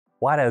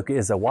White Oak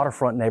is a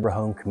waterfront neighborhood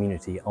home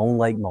community on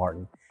Lake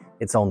Martin.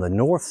 It's on the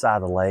north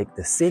side of the lake.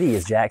 The city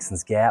is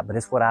Jackson's Gap, but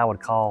it's what I would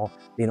call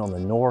being on the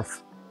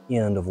north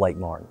end of Lake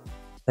Martin.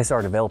 They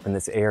started developing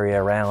this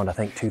area around, I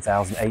think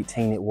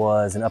 2018 it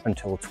was, and up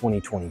until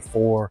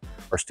 2024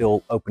 are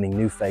still opening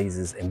new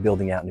phases and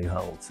building out new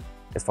homes.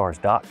 As far as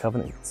dock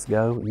covenants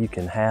go, you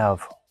can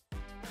have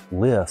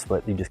lifts,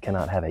 but you just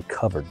cannot have a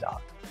covered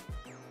dock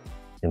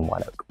in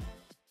White Oak.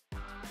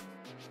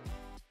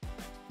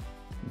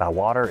 By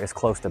water, it's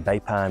close to Bay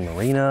Pine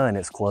Marina, and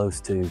it's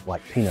close to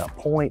like Peanut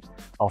Point,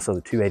 also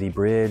the 280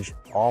 Bridge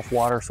off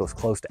water, so it's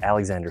close to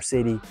Alexander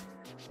City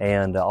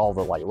and all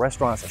the like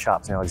restaurants and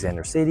shops in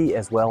Alexander City,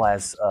 as well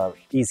as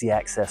easy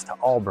access to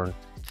Auburn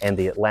and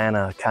the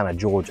Atlanta kind of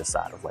Georgia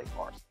side of Lake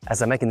Martin.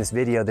 As I'm making this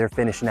video, they're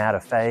finishing out a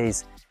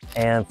phase,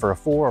 and for a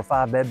 4 or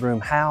 5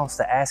 bedroom house,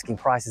 the asking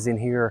prices in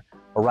here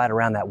are right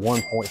around that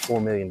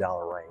 $1.4 million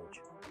range.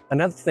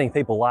 Another thing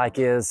people like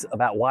is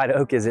about White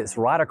Oak is it's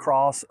right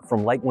across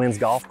from Lake Winds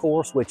Golf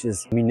Course, which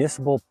is a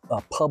municipal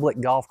public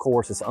golf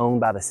course. It's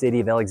owned by the city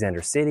of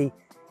Alexander City.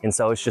 And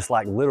so it's just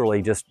like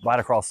literally just right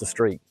across the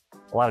street.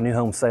 A lot of new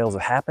home sales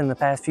have happened in the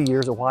past few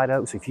years at White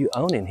Oak. So if you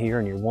own in here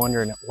and you're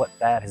wondering what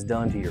that has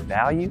done to your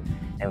value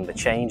and the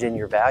change in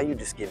your value,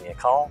 just give me a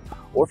call.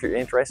 Or if you're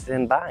interested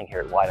in buying here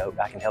at White Oak,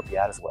 I can help you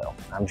out as well.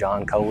 I'm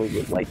John Coley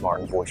with Lake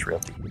Martin Voice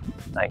Realty.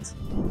 Thanks.